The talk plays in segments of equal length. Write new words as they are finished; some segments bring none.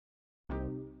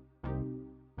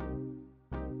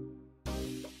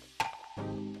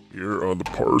Here are the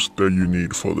parts that you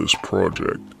need for this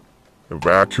project. A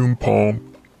vacuum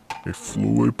pump, a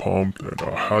fluid pump, and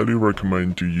I highly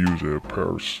recommend to use a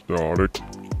peristaltic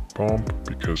pump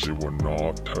because it will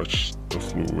not touch the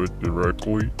fluid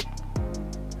directly.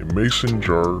 A mason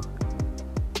jar,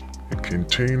 a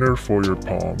container for your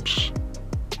pumps,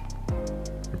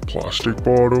 a plastic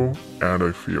bottle, and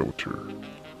a filter.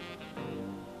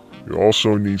 You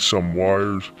also need some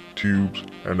wires, tubes,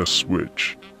 and a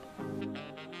switch.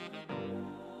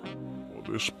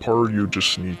 For this part, you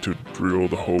just need to drill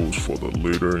the holes for the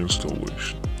later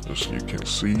installation. As you can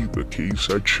see, the case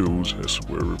I chose has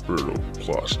very brittle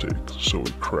plastic, so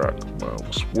it cracked while I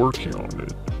was working on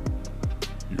it.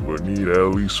 You will need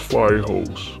at least 5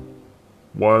 holes.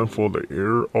 1 for the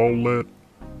air outlet,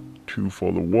 2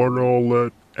 for the water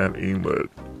outlet and inlet.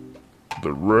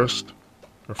 The rest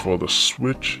are for the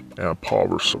switch and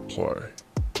power supply.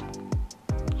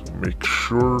 So make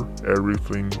sure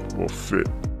everything will fit.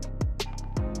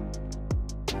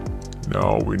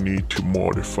 Now we need to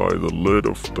modify the lid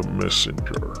of the mason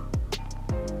jar.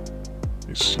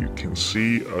 As you can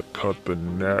see, I cut the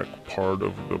neck part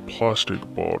of the plastic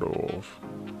bottle off.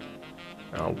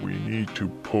 Now we need to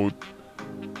put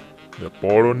the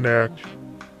bottle neck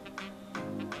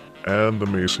and the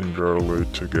mason jar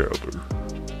lid together.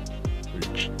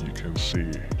 Which you can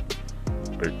see,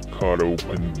 I cut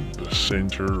open the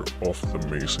center of the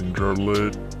mason jar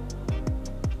lid,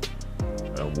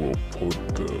 and we'll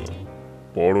put the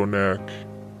bottleneck,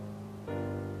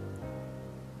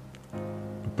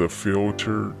 the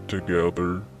filter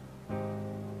together.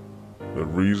 The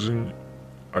reason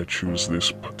I choose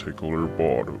this particular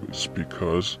bottle is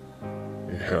because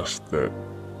it has that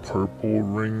purple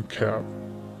ring cap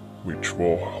which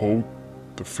will hold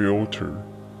the filter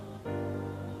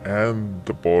and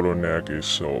the bottleneck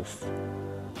itself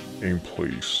in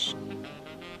place.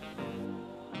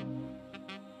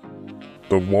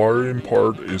 The wiring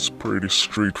part is pretty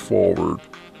straightforward.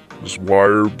 Just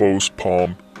wire both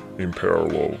pump in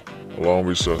parallel, along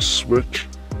with a switch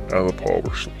and the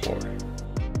power supply.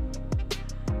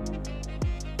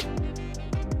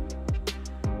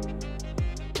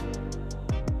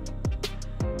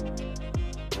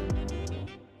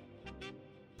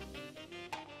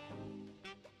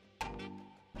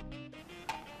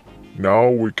 Now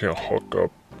we can hook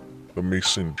up the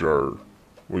mason jar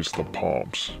with the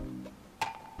pumps.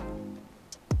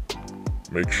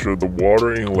 Make sure the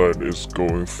water inlet is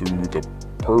going through the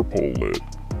purple lid,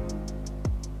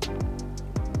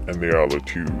 and the other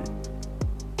two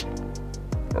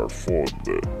are for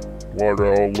the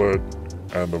water outlet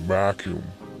and the vacuum.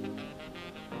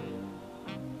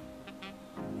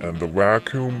 And the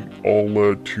vacuum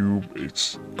outlet tube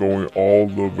is going all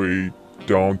the way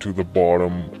down to the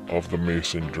bottom of the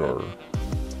mason jar,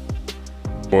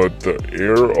 but the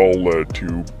air outlet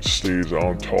tube stays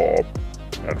on top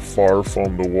and far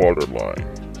from the water line.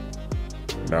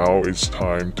 Now it's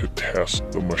time to test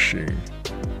the machine.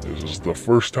 This is the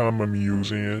first time I'm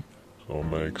using it, so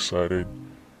I'm excited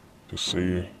to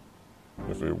see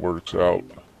if it works out.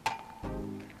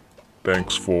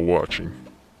 Thanks for watching.